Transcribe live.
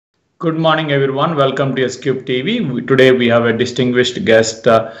Good morning, everyone. Welcome to SCube TV. Today we have a distinguished guest,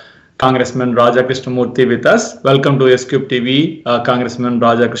 Congressman Raja Krishnamoorthi with us. Welcome to SCube TV, Congressman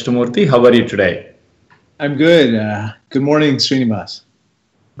Raja Krishnamoorthi. How are you today? I'm good. Good morning, Sreenivas.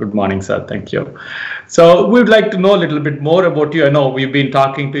 Good morning, sir. Thank you. So we would like to know a little bit more about you. I know we've been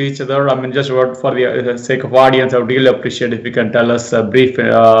talking to each other. I mean, just for the sake of audience, I would really appreciate if you can tell us a brief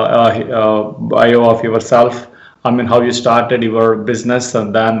bio of yourself. I mean, how you started your business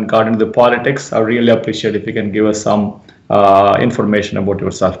and then got into the politics. I really appreciate if you can give us some information about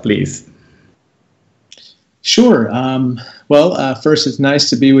yourself, please. Sure. First, it's nice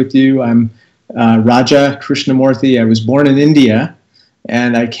to be with you. I'm Raja Krishnamoorthi. I was born in India,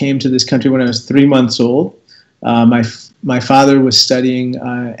 and I came to this country when I was 3 months old. My father was studying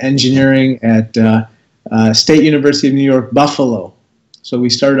engineering at State University of New York, Buffalo. So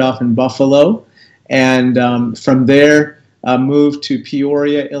we started off in Buffalo. And from there, moved to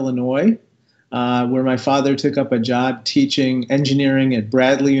Peoria, Illinois, where my father took up a job teaching engineering at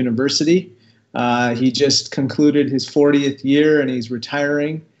Bradley University. He just concluded his 40th year and he's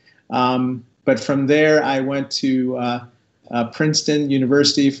retiring. But from there, I went to Princeton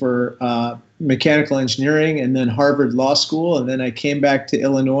University for mechanical engineering and then Harvard Law School. And then I came back to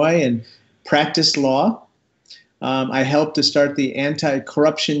Illinois and practiced law. I helped to start the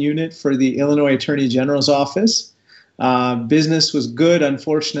anti-corruption unit for the Illinois Attorney General's office. Business was good,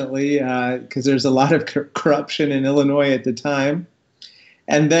 unfortunately, because there's a lot of corruption in Illinois at the time.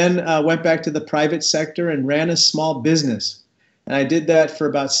 And then went back to the private sector and ran a small business. And I did that for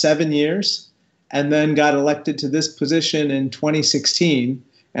about 7 years and then got elected to this position in 2016.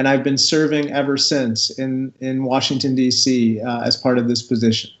 And I've been serving ever since in Washington, D.C. As part of this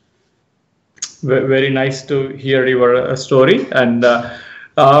position. Very nice to hear your story, and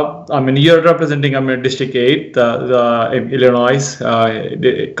I mean you're representing District 8, the Illinois,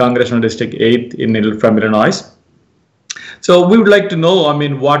 the Congressional District 8 from Illinois. So we would like to know, I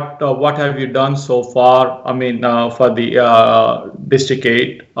mean, what have you done so far? I mean, for the District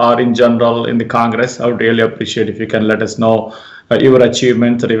 8 or in general in the Congress. I would really appreciate if you can let us know your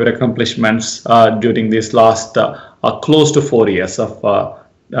achievements or your accomplishments during this last close to 4 years of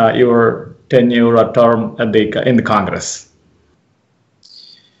your tenure or term in the Congress.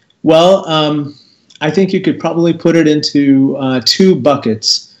 Well, I think you could probably put it into two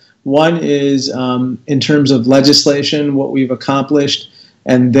buckets. One is in terms of legislation, what we've accomplished,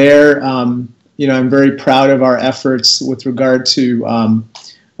 and there, I'm very proud of our efforts with regard to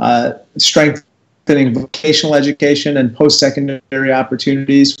strengthening vocational education and post-secondary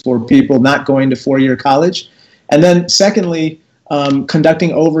opportunities for people not going to four-year college. And then secondly,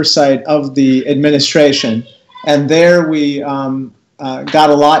 conducting oversight of the administration. And there we got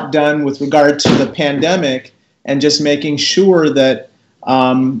a lot done with regard to the pandemic and just making sure that,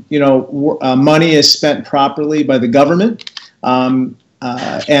 money is spent properly by the government and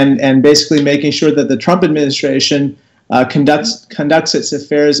basically making sure that the Trump administration conducts its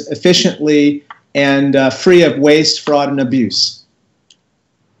affairs efficiently and free of waste, fraud, and abuse.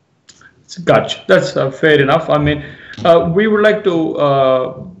 Gotcha. That's fair enough. I mean, we would like to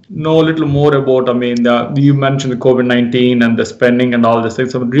know a little more about, I mean, you mentioned the COVID-19 and the spending and all these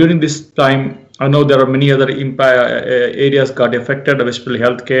things. So during this time, I know there are many other areas got affected, especially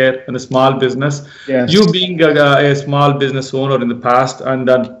healthcare and the small business. Yes. You being a small business owner in the past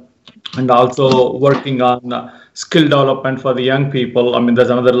and also working on skill development for the young people. I mean, there's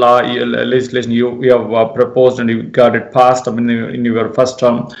another legislation you have proposed and you got it passed, I mean, in your first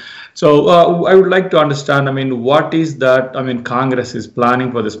term. So I would like to understand, I mean, what is that, I mean, Congress is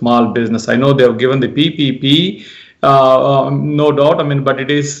planning for the small business? I know they have given the PPP, no doubt, I mean, but it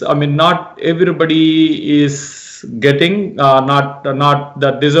is, I mean, not everybody is getting, not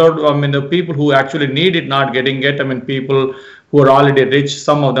that deserved, I mean, the people who actually need it not getting it, I mean, people who are already rich,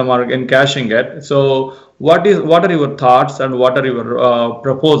 some of them are encashing it. So what are your thoughts and what are your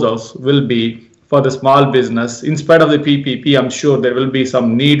proposals will be for the small business? In spite of the PPP, I'm sure there will be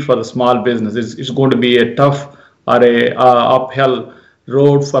some need for the small business. It's going to be a tough or a uphill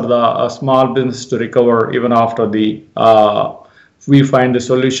road for the small business to recover even after we find the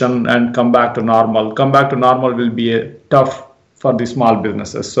solution and come back to normal. Come back to normal will be tough for the small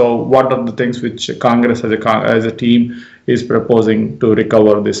businesses. So what are the things which Congress as a team is proposing to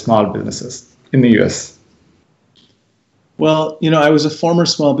recover the small businesses in the US? Well, I was a former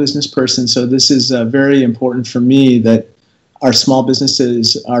small business person, so this is very important for me that our small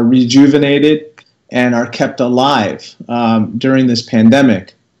businesses are rejuvenated and are kept alive during this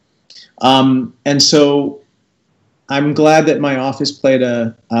pandemic. And so I'm glad that my office played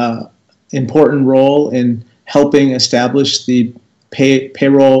a important role in helping establish the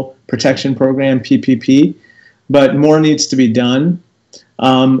payroll protection program, PPP, but more needs to be done.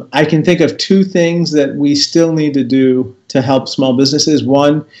 I can think of two things that we still need to do to help small businesses.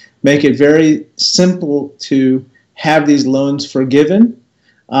 One, make it very simple to have these loans forgiven.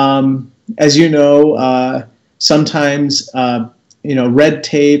 As you know, sometimes red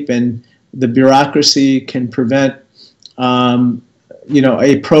tape and the bureaucracy can prevent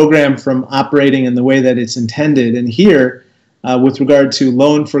a program from operating in the way that it's intended. And here, with regard to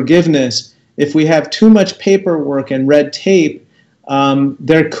loan forgiveness, if we have too much paperwork and red tape,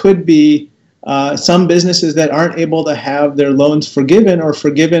 there could be some businesses that aren't able to have their loans forgiven or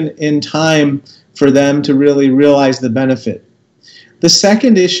forgiven in time for them to really realize the benefit. The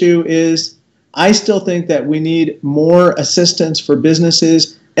second issue is I still think that we need more assistance for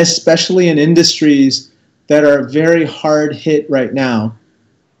businesses, especially in industries that are very hard hit right now.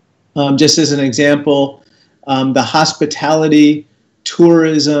 Just as an example, the hospitality,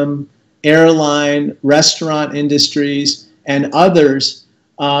 tourism, airline, restaurant industries, and others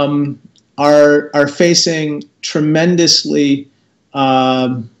are facing tremendously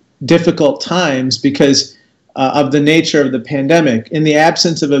difficult times because of the nature of the pandemic. In the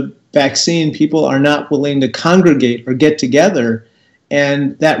absence of a vaccine, people are not willing to congregate or get together,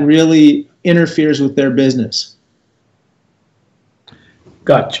 and that really interferes with their business.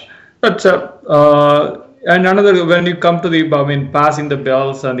 Gotcha. That's and another, when you come to the, passing the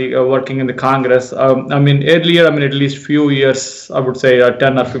bills and the working in the Congress, earlier, at least few years, I would say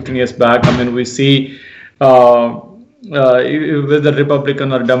 10 or 15 years back, we see whether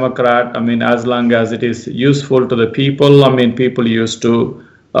Republican or Democrat, as long as it is useful to the people, people used to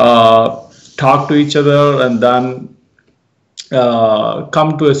talk to each other and then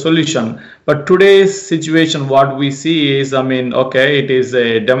come to a solution. But today's situation, what we see is, okay, it is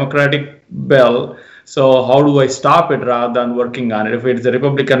a Democratic bill. So how do I stop it rather than working on it? If it's a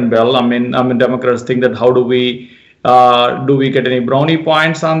Republican bill, Democrats think that how do we get any brownie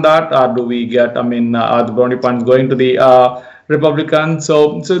points on that, or do we get, are the brownie points going to the Republicans?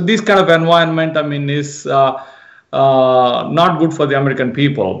 So this kind of environment, is not good for the American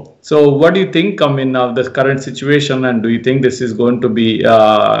people. So what do you think, of this current situation, and do you think this is going to be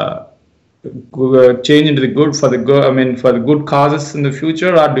change into the good for the good, for the good causes in the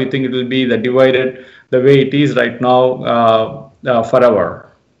future, or do you think it will be the divided the way it is right now forever?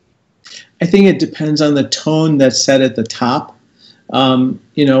 I think it depends on the tone that's set at the top. When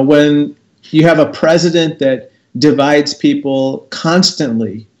you have a president that divides people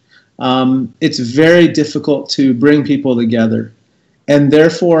constantly, it's very difficult to bring people together. And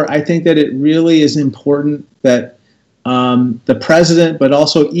therefore, I think that it really is important that the president, but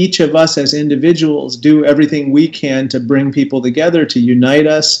also each of us as individuals, do everything we can to bring people together, to unite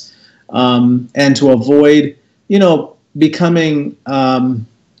us, and to avoid, becoming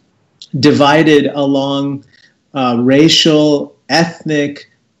divided along racial,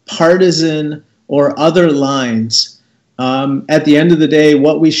 ethnic, partisan, or other lines. At the end of the day,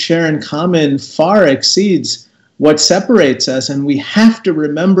 what we share in common far exceeds what separates us, and we have to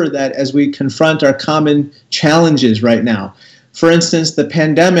remember that as we confront our common challenges right now. For instance, the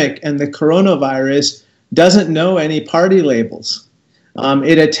pandemic and the coronavirus doesn't know any party labels.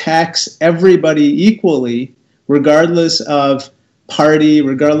 It attacks everybody equally, regardless of party,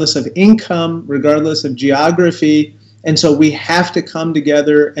 regardless of income, regardless of geography, and so we have to come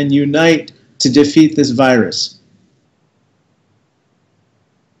together and unite to defeat this virus.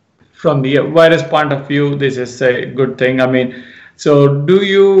 From the virus point of view, this is a good thing. So do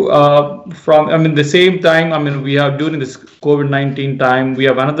you, the same time, we have during this COVID-19 time, we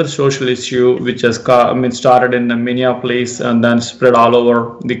have another social issue which has started in Minneapolis and then spread all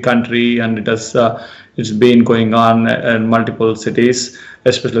over the country, and it has it's been going on in multiple cities,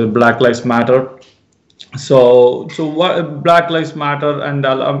 especially Black Lives Matter. So what Black Lives Matter, and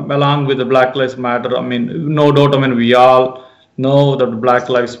along with the Black Lives Matter, no doubt, we all know that Black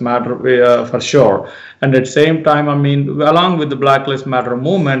Lives Matter for sure. And at the same time, along with the Black Lives Matter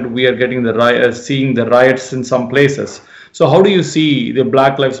movement, we are getting seeing the riots in some places. So how do you see the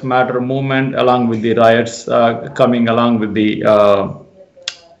Black Lives Matter movement along with the riots coming along with the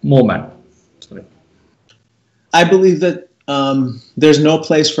movement? Sorry. I believe that there's no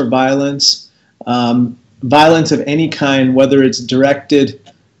place for violence. Violence of any kind, whether it's directed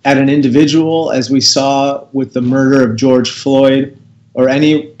at an individual, as we saw with the murder of George Floyd, or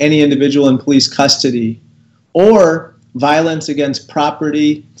any individual in police custody, or violence against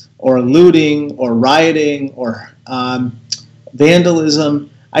property, or looting, or rioting, or vandalism,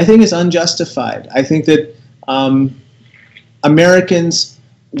 I think is unjustified. I think that Americans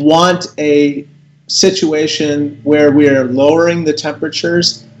want a situation where we are lowering the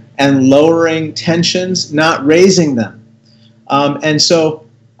temperatures and lowering tensions, not raising them.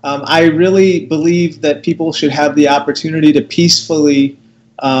 I really believe that people should have the opportunity to peacefully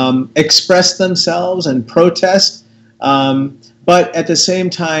express themselves and protest. But at the same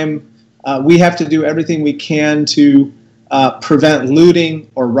time, we have to do everything we can to prevent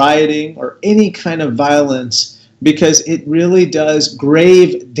looting or rioting or any kind of violence, because it really does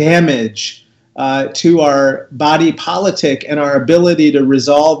grave damage to our body politic and our ability to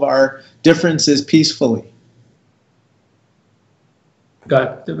resolve our differences peacefully.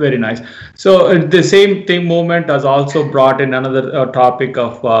 Got it. Very nice. So the same thing movement has also brought in another topic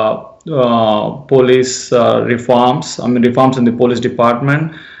of police reforms. I mean, reforms in the police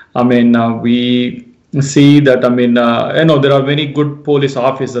department. I mean, we see that, I mean, there are many good police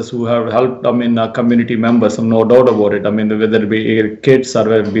officers who have helped, I mean, community members, no doubt about it. I mean, whether it be kids or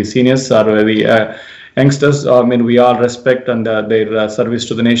whether it be seniors or whether it be youngsters, I mean, we all respect and their service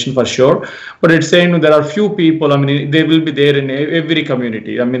to the nation for sure. But it's saying there are few people, I mean, they will be there in every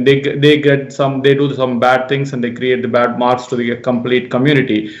community. I mean, they do some bad things and they create the bad marks to the complete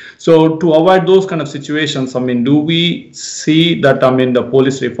community. So to avoid those kind of situations, I mean, do we see that, I mean, the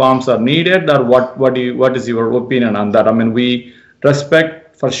police reforms are needed, or what is your opinion on that? I mean, we respect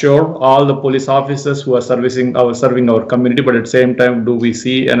for sure all the police officers who are serving our community, but at the same time, do we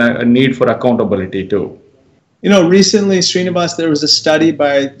see a need for accountability too? You know, recently, Sreenivas, there was a study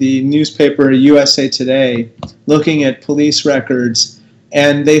by the newspaper USA Today looking at police records,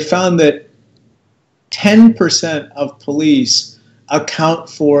 and they found that 10% of police account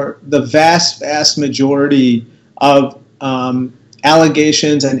for the vast majority of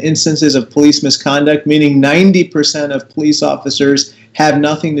allegations and instances of police misconduct, meaning 90% of police officers have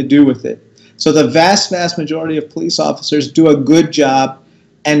nothing to do with it. So the vast majority of police officers do a good job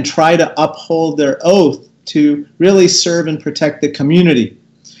and try to uphold their oath to really serve and protect the community.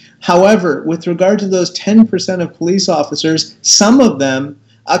 However, with regard to those 10% of police officers, some of them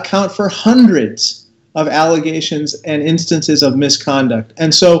account for hundreds of allegations and instances of misconduct.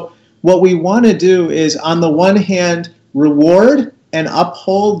 And so what we want to do is, on the one hand, reward and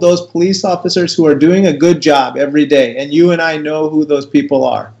uphold those police officers who are doing a good job every day. And you and I know who those people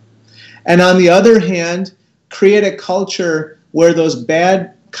are. And on the other hand, create a culture where those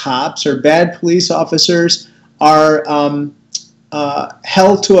bad cops or bad police officers are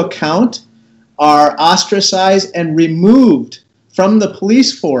held to account, are ostracized and removed from the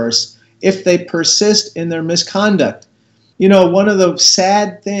police force if they persist in their misconduct. You know, one of the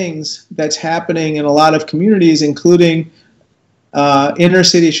sad things that's happening in a lot of communities, including inner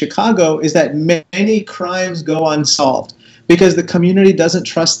city Chicago, is that many crimes go unsolved because the community doesn't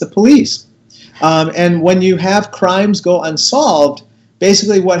trust the police. And when you have crimes go unsolved,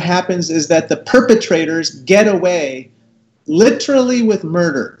 basically what happens is that the perpetrators get away literally with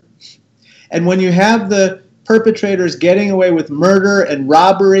murder. And when you have the perpetrators getting away with murder and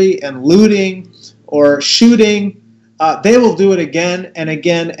robbery and looting or shooting, they will do it again and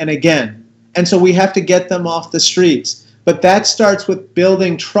again and again. And so we have to get them off the streets. But that starts with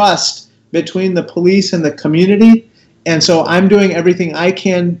building trust between the police and the community. And so I'm doing everything I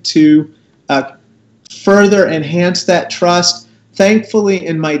can to further enhance that trust. Thankfully,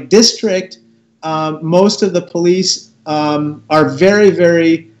 in my district, most of the police are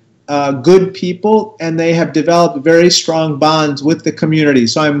very good people, and they have developed very strong bonds with the community.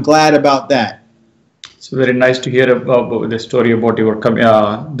 So I'm glad about that. It's very nice to hear about the story about your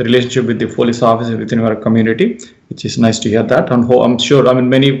the relationship with the police officer within your community. Which is nice to hear that. And I'm sure, I mean,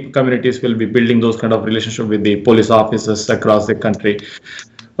 many communities will be building those kind of relationship with the police officers across the country.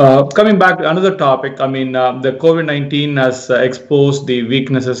 Coming back to another topic, I mean, the COVID-19 has exposed the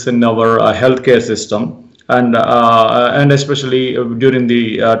weaknesses in our healthcare system. And especially during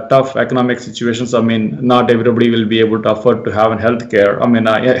the tough economic situations, I mean, not everybody will be able to afford to have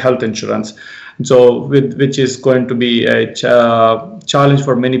health insurance. So, which is going to be a challenge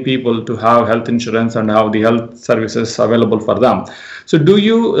for many people to have health insurance and have the health services available for them. So, do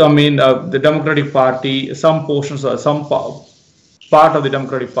you, I mean, the Democratic Party, some portions or some part of the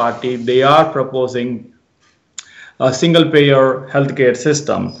Democratic Party, they are proposing a single-payer healthcare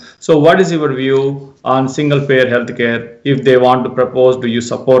system. So, what is your view on single-payer healthcare? If they want to propose, do you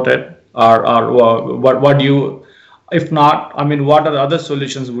support it, or what do you? If not, I mean, what are the other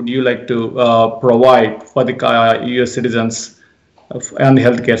solutions would you like to provide for the US citizens on the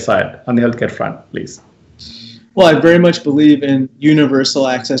healthcare side, on the healthcare front, please? Well, I very much believe in universal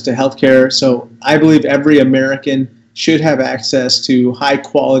access to healthcare. So I believe every American should have access to high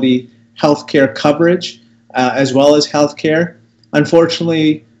quality healthcare coverage as well as healthcare.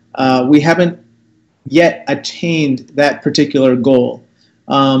 Unfortunately, we haven't yet attained that particular goal.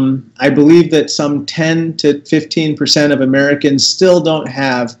 I believe that some 10 to 15% of Americans still don't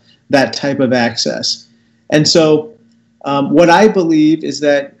have that type of access. And so what I believe is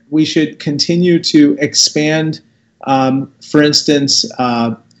that we should continue to expand, for instance,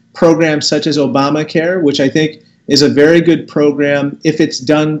 programs such as Obamacare, which I think is a very good program if it's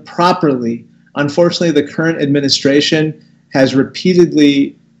done properly. Unfortunately, the current administration has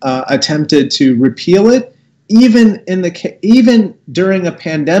repeatedly attempted to repeal it, even during a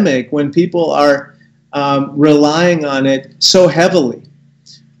pandemic when people are relying on it so heavily.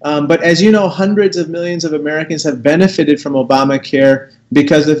 But as you know, hundreds of millions of Americans have benefited from Obamacare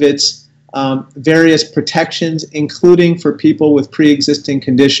because of its various protections, including for people with pre-existing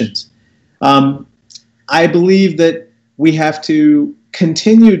conditions. I believe that we have to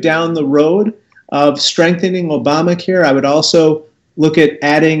continue down the road of strengthening Obamacare. I would also look at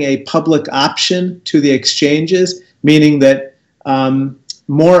adding a public option to the exchanges, meaning that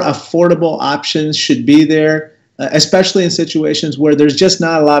more affordable options should be there, especially in situations where there's just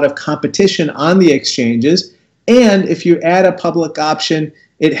not a lot of competition on the exchanges. And if you add a public option,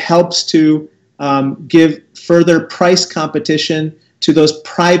 it helps to give further price competition to those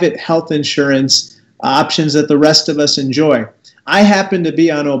private health insurance options that the rest of us enjoy. I happen to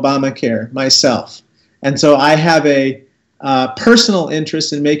be on Obamacare myself, and so I have a personal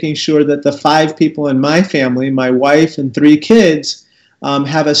interest in making sure that the 5 people in my family, my wife and 3 kids,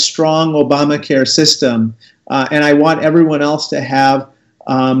 have a strong Obamacare system, and I want everyone else to have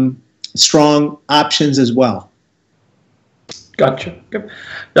strong options as well. Gotcha. Okay.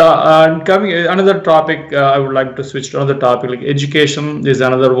 And coming another topic, I would like to switch to another topic. Like education is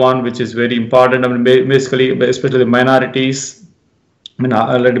another one which is very important. I mean, basically, especially the minorities. I mean,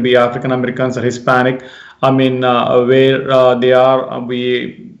 let it be African Americans or Hispanic. I mean, where they are,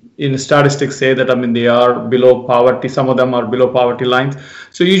 we in statistics say that, I mean, they are below poverty. Some of them are below poverty lines.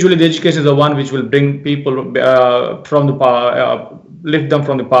 So usually the education is the one which will bring people from the lift them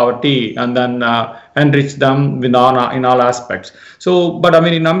from the poverty and then enrich them in all aspects. So, but I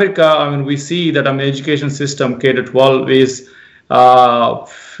mean, in America, I mean, we see that, I mean, education system K-12 is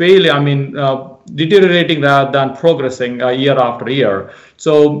failing, I mean, deteriorating rather than progressing year after year.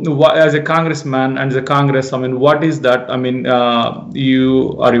 So as a congressman and as a Congress, I mean, what is that, I mean,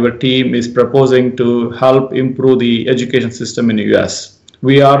 you or your team is proposing to help improve the education system in the US?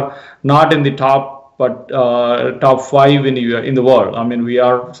 We are not in the top, but top 5 in the world. I mean, we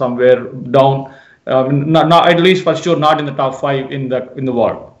are somewhere down, not at least for sure, not in the top 5 in the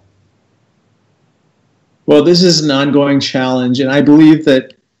world. Well, this is an ongoing challenge, and I believe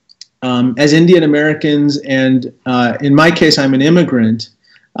that as Indian Americans, and in my case, I'm an immigrant,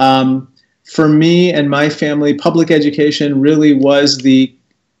 for me and my family, public education really was the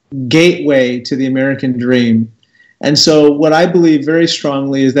gateway to the American dream. And so what I believe very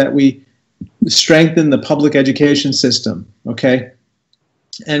strongly is that we strengthen the public education system, okay?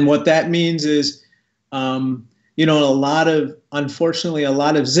 And what that means is, you know, unfortunately, a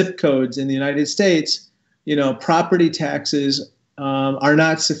lot of zip codes in the United States, you know, property taxes are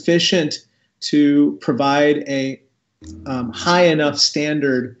not sufficient to provide a high enough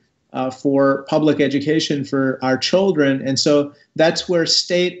standard for public education for our children. And so that's where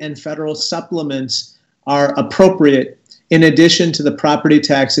state and federal supplements are appropriate, in addition to the property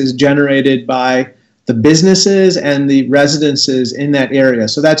taxes generated by the businesses and the residences in that area.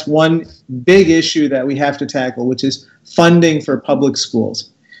 So that's one big issue that we have to tackle, which is funding for public schools.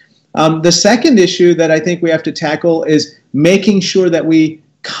 The second issue that I think we have to tackle is making sure that we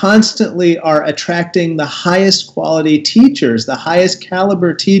constantly are attracting the highest quality teachers, the highest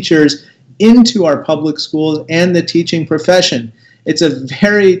caliber teachers into our public schools and the teaching profession. It's a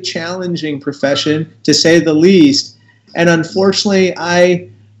very challenging profession, to say the least. And unfortunately,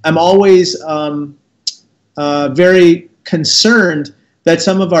 I'm always very concerned that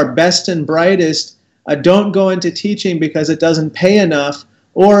some of our best and brightest don't go into teaching because it doesn't pay enough,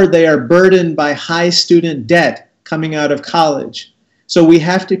 or they are burdened by high student debt coming out of college. So we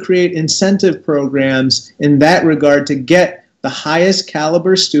have to create incentive programs in that regard to get the highest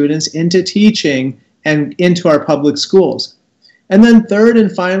caliber students into teaching and into our public schools. And then third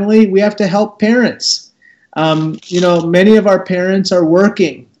and finally, we have to help parents. You know, many of our parents are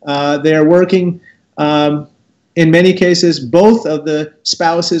working. They are working, in many cases, both of the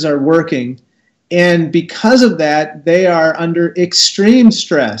spouses are working. And because of that, they are under extreme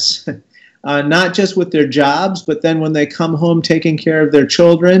stress, not just with their jobs, but then when they come home taking care of their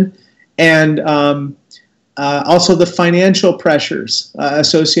children, and also the financial pressures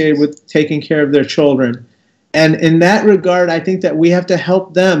associated with taking care of their children. And in that regard, I think that we have to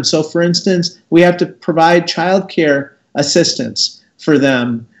help them. So, for instance, we have to provide childcare assistance for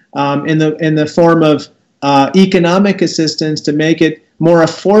them in the form of economic assistance to make it more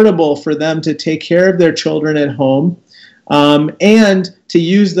affordable for them to take care of their children at home, and to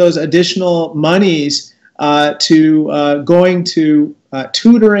use those additional monies to going to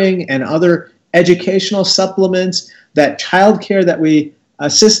tutoring and other educational supplements. That childcare that we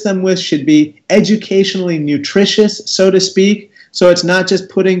assist them with should be educationally nutritious, so to speak. So it's not just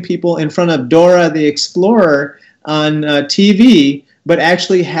putting people in front of Dora the Explorer on TV, but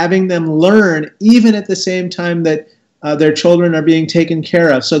actually having them learn even at the same time that their children are being taken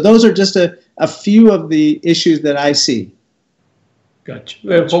care of. So those are just a few of the issues that I see. Gotcha.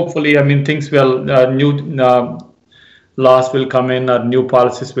 Well, hopefully, I mean, things will, new laws will come in, new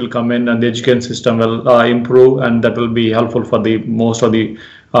policies will come in, and the education system will improve, and that will be helpful for the most of the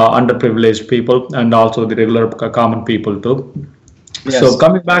underprivileged people and also the regular common people too. Yes. So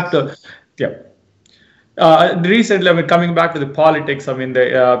coming back to, yeah. Recently, I mean, coming back to the politics, I mean,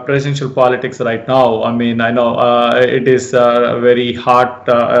 the presidential politics right now, I mean, I know it is very hot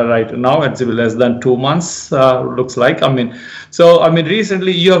right now. It's less than 2 months, looks like. I mean, so, I mean,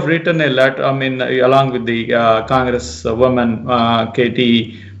 recently you have written a letter, I mean, along with the Congresswoman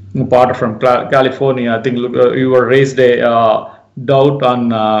Katie Potter from California. I think you were raised a doubt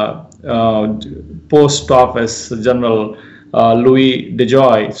on post office general Louis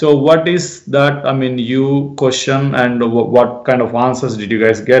DeJoy. So what is that, I mean, you question, and what kind of answers did you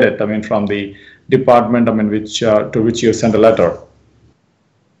guys get it, I mean, from the department, I mean, which to which you sent a letter?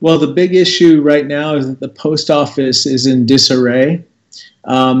 Well, the big issue right now is that the post office is in disarray.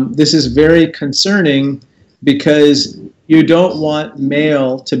 This is very concerning because you don't want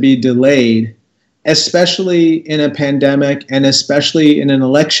mail to be delayed, especially in a pandemic and especially in an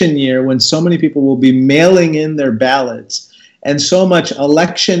election year when so many people will be mailing in their ballots. And so much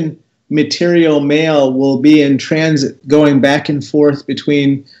election material mail will be in transit, going back and forth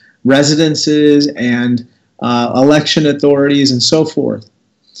between residences and election authorities and so forth.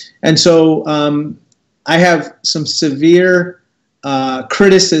 And so I have some severe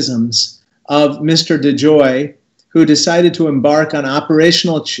criticisms of Mr. DeJoy, who decided to embark on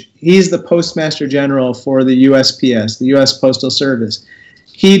operational, he's the Postmaster General for the USPS, the U.S. Postal Service.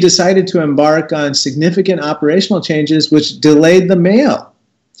 He decided to embark on significant operational changes which delayed the mail.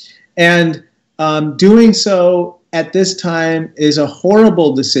 And doing so at this time is a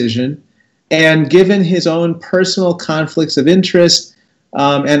horrible decision. And given his own personal conflicts of interest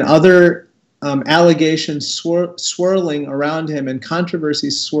and other allegations swirling around him and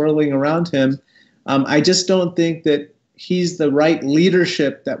controversies swirling around him, I just don't think that he's the right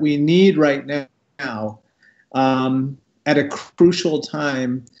leadership that we need right now at a crucial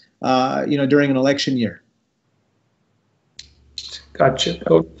time, during an election year. Gotcha.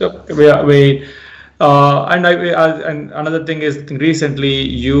 And another thing is, recently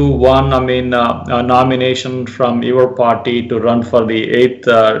you won, I mean, a nomination from your party to run for the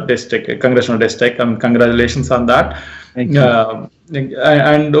 8th district, congressional district. Congratulations on that. Thank you.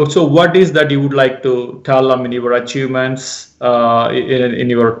 And also, what is that you would like to tell, I mean, your achievements in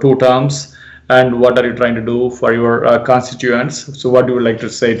your 2 terms, and what are you trying to do for your constituents? So what do you like to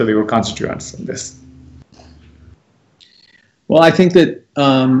say to your constituents on this? Well, I think that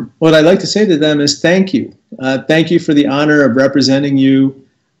what I'd like to say to them is thank you. Thank you for the honor of representing you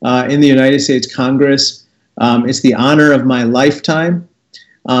in the United States Congress. It's the honor of my lifetime.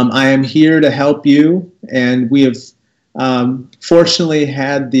 I am here to help you, and we have fortunately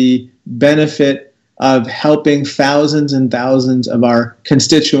had the benefit of helping thousands and thousands of our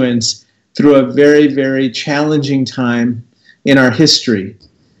constituents through a very, very challenging time in our history.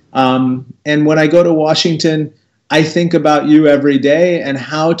 And when I go to Washington, I think about you every day and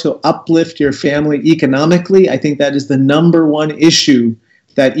how to uplift your family economically. I think that is the #1 issue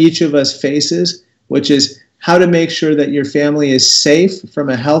that each of us faces, which is how to make sure that your family is safe from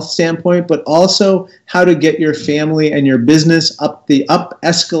a health standpoint, but also how to get your family and your business up the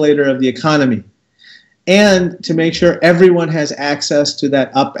escalator of the economy. And to make sure everyone has access to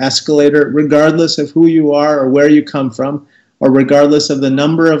that up escalator, regardless of who you are or where you come from, or regardless of the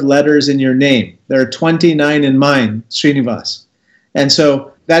number of letters in your name. There are 29 in mine, Sreenivas. And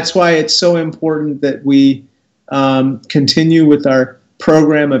so that's why it's so important that we continue with our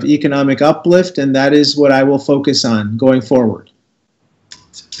program of economic uplift, and that is what I will focus on going forward.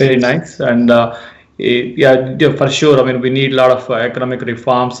 Very nice. And yeah, for sure. I mean, we need a lot of economic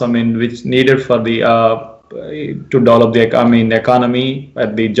reforms, I mean, which needed for the to develop the economy,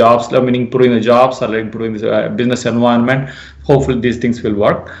 at the jobs, I mean, improving the jobs or improving the business environment. Hopefully these things will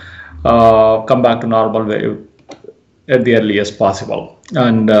work. come back to normal way at the earliest possible.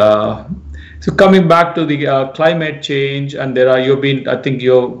 And so coming back to the climate change, and there are I think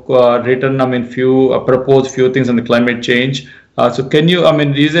you've written, proposed few things on the climate change. So can you,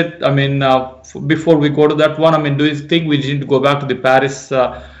 is it, before we go to that one, do you think we need to go back to the Paris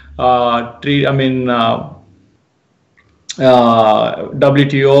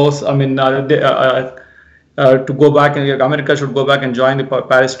WTOs? To go back, and America should go back and join the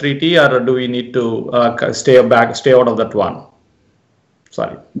Paris Treaty, or do we need to stay out of that one?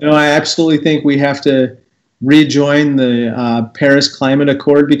 Sorry. No, I absolutely think we have to rejoin the Paris Climate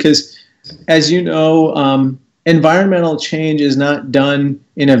Accord because, as you know, environmental change is not done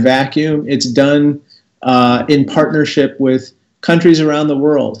in a vacuum. It's done in partnership with countries around the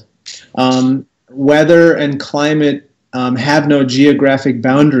world. Weather and climate have no geographic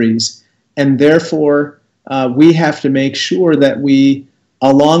boundaries, and therefore we have to make sure that we,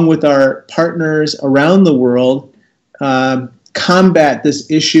 along with our partners around the world, combat this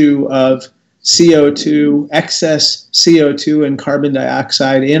issue of CO2, excess CO2 and carbon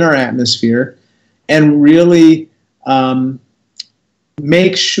dioxide in our atmosphere, and really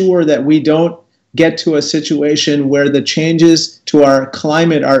make sure that we don't get to a situation where the changes to our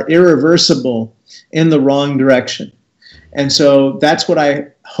climate are irreversible in the wrong direction. And so that's what I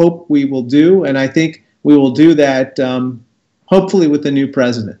hope we will do, and I think we will do that hopefully with the new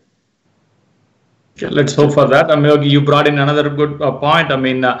president. Okay, let's hope for that. You brought in another good point. The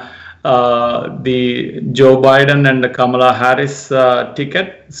Joe Biden and the Kamala Harris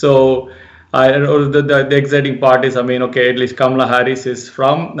ticket. So the exciting part is, okay, at least Kamala Harris is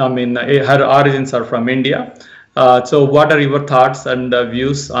from, her origins are from India. So what are your thoughts and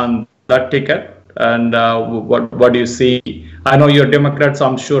views on that ticket? And what do you see? I know you're Democrat, so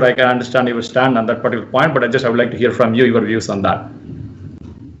I'm sure I can understand your stand on that particular point, but I would like to hear from you, your views on that.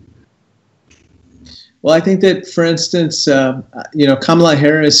 Well, I think that, for instance, Kamala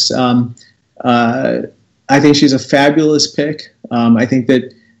Harris, I think she's a fabulous pick. I think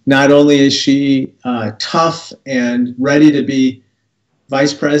that not only is she tough and ready to be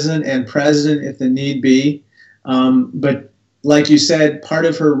vice president and president if the need be, but like you said, part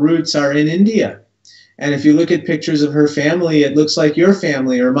of her roots are in India. And if you look at pictures of her family, it looks like your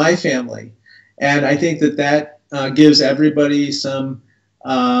family or my family. And I think that gives everybody some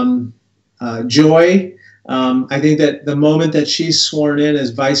joy. I think that the moment that she's sworn in as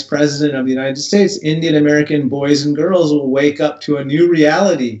Vice President of the United States, Indian American boys and girls will wake up to a new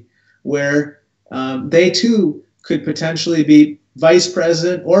reality where they too could potentially be Vice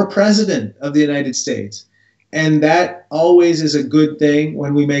President or President of the United States. And that always is a good thing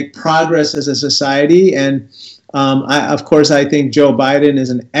when we make progress as a society. And of course, I think Joe Biden is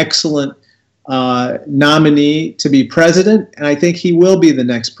an excellent nominee to be president, and I think he will be the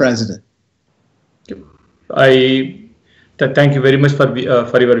next president. I thank you very much for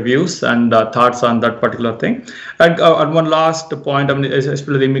your views and thoughts on that particular thing. And one last point,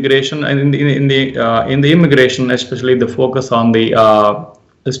 especially the immigration, and in the immigration, especially the focus on the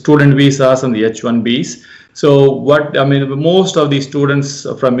student visas and the H-1Bs. So most of the students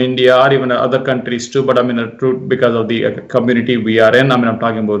from India or even other countries too, but because of the community we are in, I'm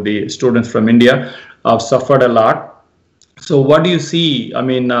talking about the students from India, have suffered a lot. So what do you see?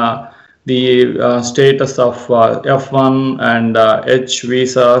 The status of F1 and H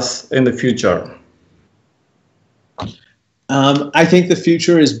visas in the future? I think the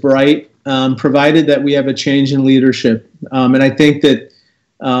future is bright, provided that we have a change in leadership. And I think that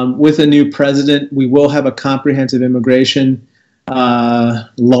with a new president, we will have a comprehensive immigration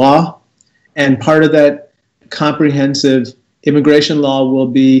law. And part of that comprehensive immigration law will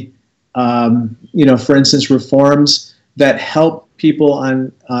be, for instance, reforms that help people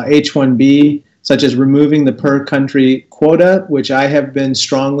on H-1B, such as removing the per-country quota, which I have been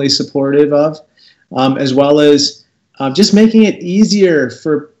strongly supportive of, as well as just making it easier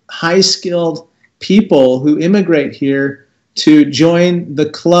for high-skilled people who immigrate here to join the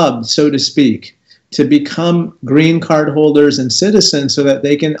club, so to speak, to become green card holders and citizens so that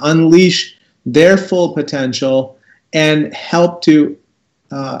they can unleash their full potential and help to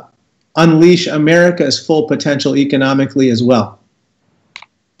unleash America's full potential economically as well.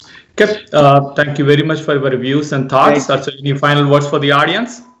 Okay, thank you very much for your views and thoughts. That's any final words for the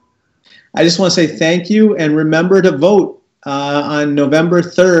audience? I just want to say thank you, and remember to vote on November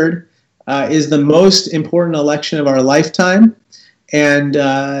 3rd. Is the most important election of our lifetime, and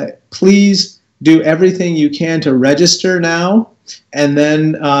please do everything you can to register now, and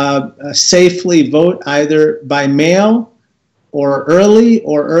then safely vote either by mail or early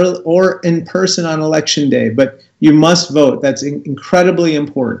or in person on election day. But you must vote. That's incredibly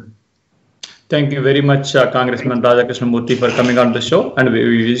important. Thank you very much, Congressman Raja Krishnamoorthi, for coming on the show, and we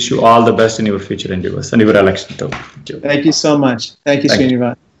wish you all the best in your future endeavors and your election too. Thank you so much. Thank you,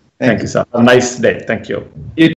 Sreenivas. Thank you, sir. Have a nice day. Thank you.